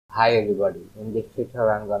Hi everybody, in this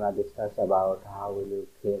tutorial I'm gonna discuss about how will you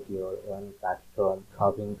create your own custom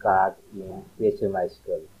shopping cart in PHP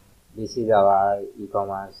MySQL. This is our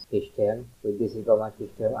e-commerce system. With this e-commerce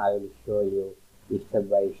system I will show you step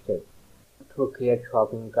by step. To create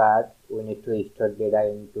shopping cart we need to store data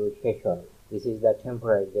into session. This is the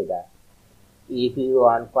temporary data. If you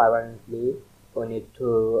want permanently we need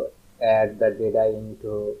to add the data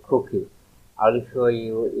into cookie. I'll show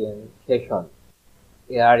you in session.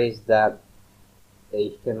 Here is the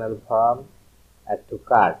HTML form, add to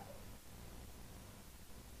cart.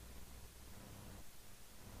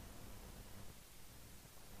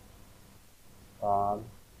 Form.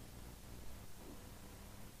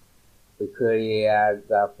 We query add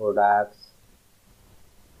the products.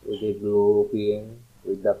 We did looping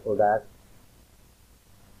with the product,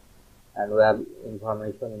 and we have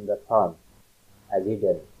information in the form as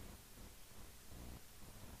hidden.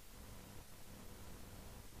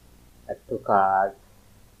 Add to cart,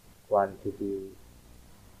 quantity,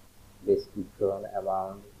 description,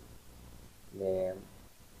 amount, name,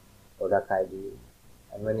 product ID,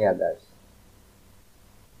 and many others.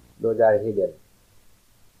 Those are hidden.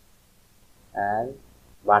 And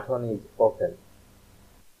button is open.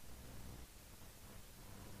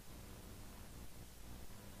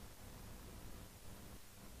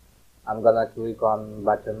 I'm gonna click on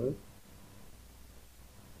button.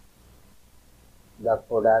 The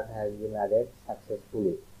product has been added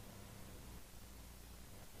successfully.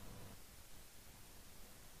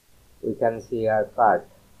 We can see our cart.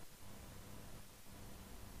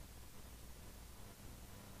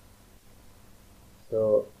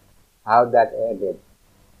 So how that added?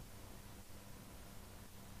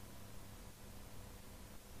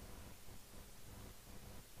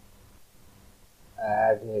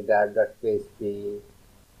 Add header.php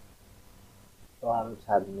from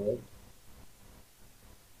submit.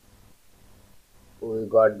 We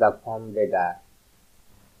got the form data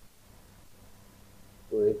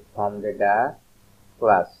with form data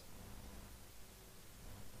class.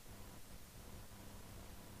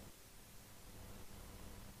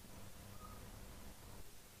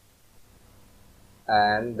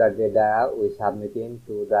 And the data we submitting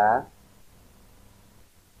to the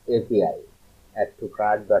API. Add to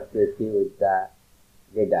cart.php with the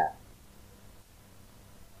data.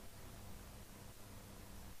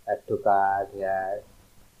 Add to cart here.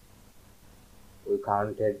 We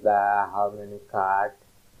counted the how many cart.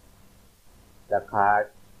 The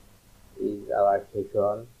cart is our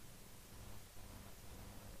session.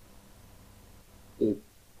 If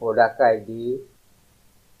product ID,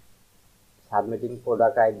 submitting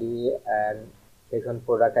product ID and session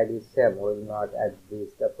product ID is same, we will not add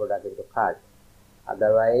the product into cart.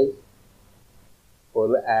 Otherwise, we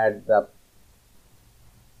will add the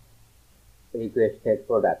requested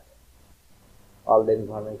product. All the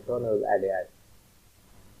information will add here.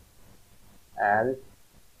 And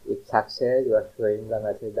if success, you are showing the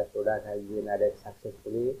message the product has been added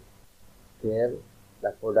successfully. Here,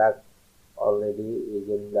 the product already is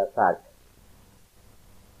in the cart.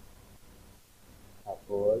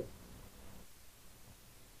 Suppose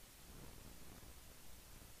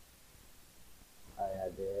I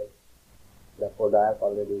added the product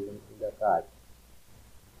already is in the cart.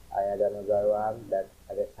 I add another one that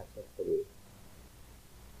added successfully.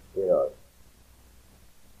 Error.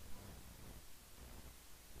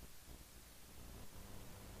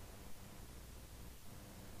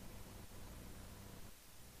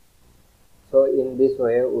 So in this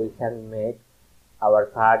way we can make our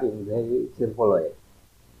cart in very simple way.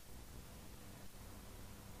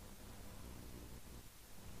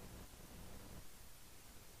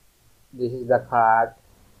 This is the cart.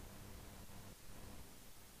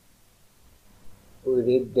 We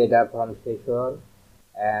read data from session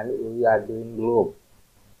and we are doing loop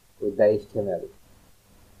with the HTML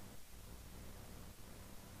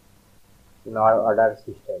in our order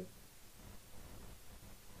system.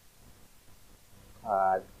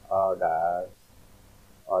 Cart orders,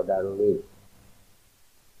 order list.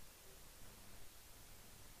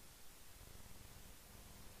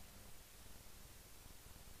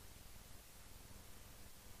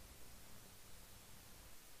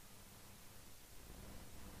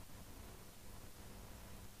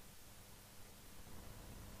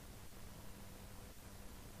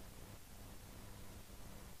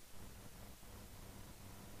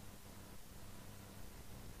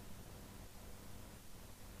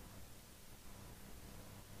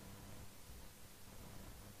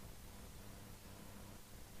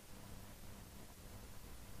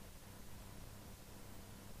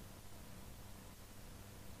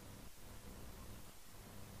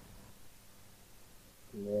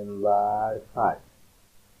 member cart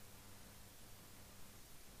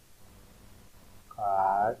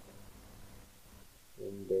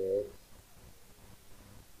index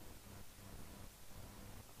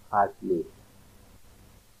heartbeat.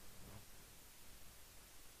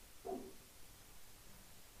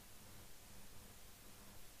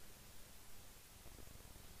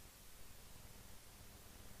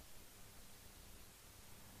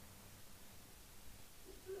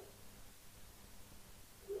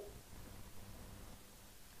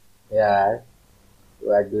 Here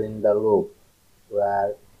we are doing the loop. We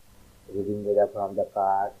are reading data from the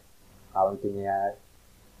cart, counting here,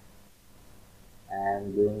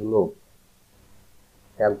 and doing loop,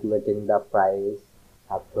 calculating the price,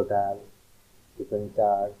 subtotal, shipping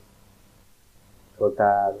charge,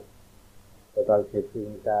 total, total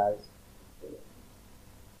shipping charge,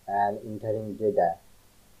 and entering data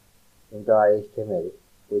into our HTML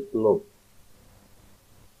with loop.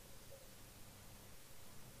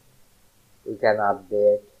 We can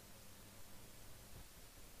update,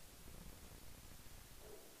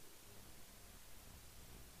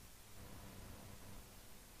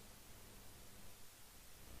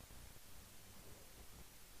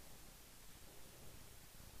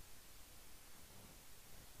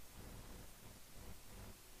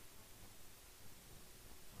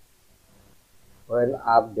 when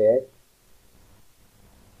update,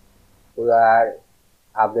 we are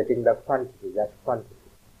updating the quantity, that's quantity.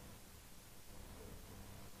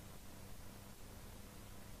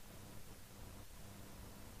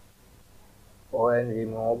 When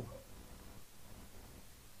remove,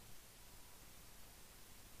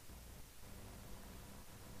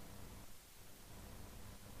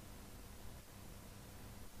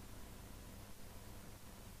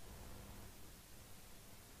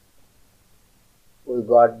 we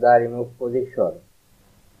got the remove position.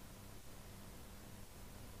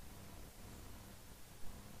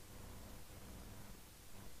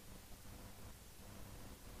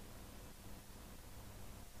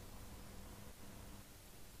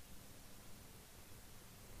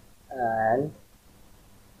 And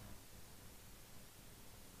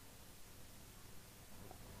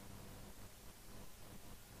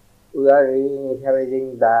we are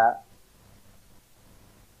reinitializing the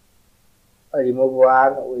remove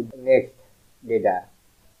one with next data,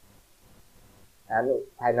 and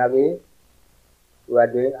finally we are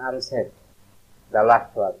doing unset, the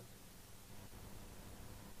last one.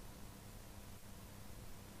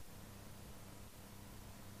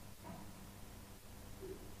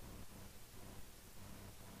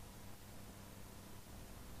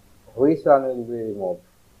 Which one will be removed?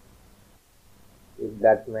 If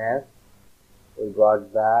that means we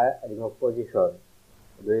got the remove position,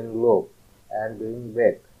 doing loop and doing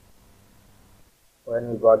break.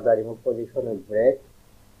 When we got the remove position with break,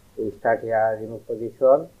 we start here remove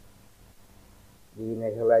position,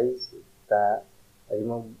 reinitialize the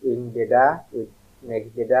removing data with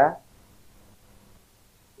next data,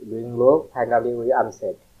 doing loop, finally we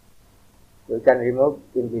unset. We can remove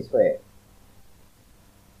in this way.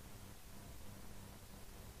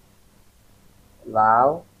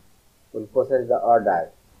 Now we'll process the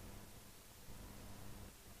order.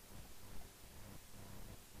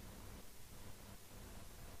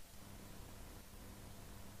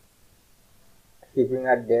 Shipping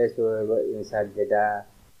address, we will insert data.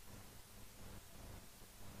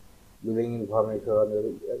 Billing information, we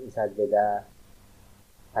will insert data.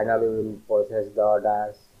 Finally, we will process the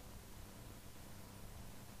orders.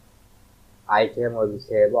 Item will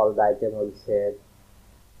save, all the item will save.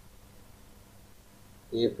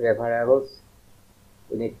 If referables,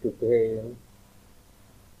 we need to pay in.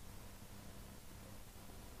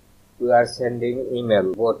 We are sending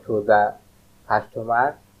email both to the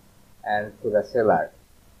customer and to the seller.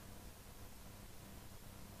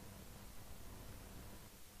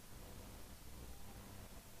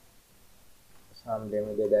 Some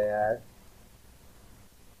demo data here.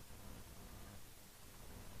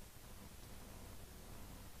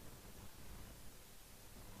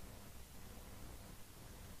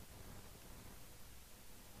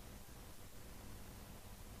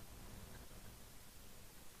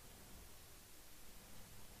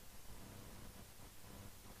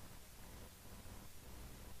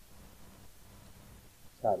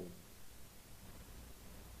 Some.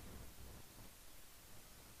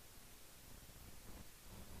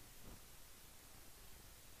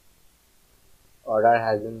 Order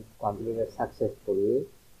has been completed successfully.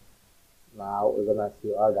 Now we're gonna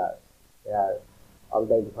see orders. Here all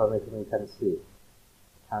the information you can see.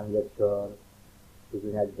 Transaction,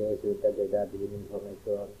 shipping address with the data, billing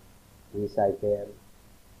information, which item,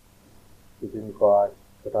 shipping cost,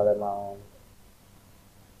 total amount,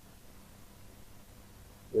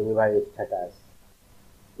 delivery status.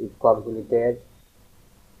 If completed,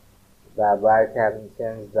 the buyer can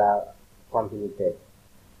change the completed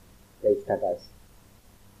the status.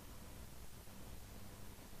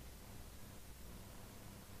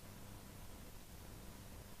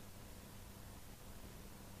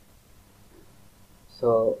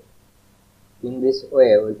 So in this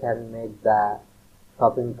way we can make the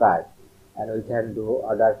shopping cart and we can do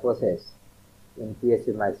order process in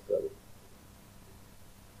PHP MySQL.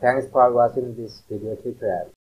 Thanks for watching this video tutorial.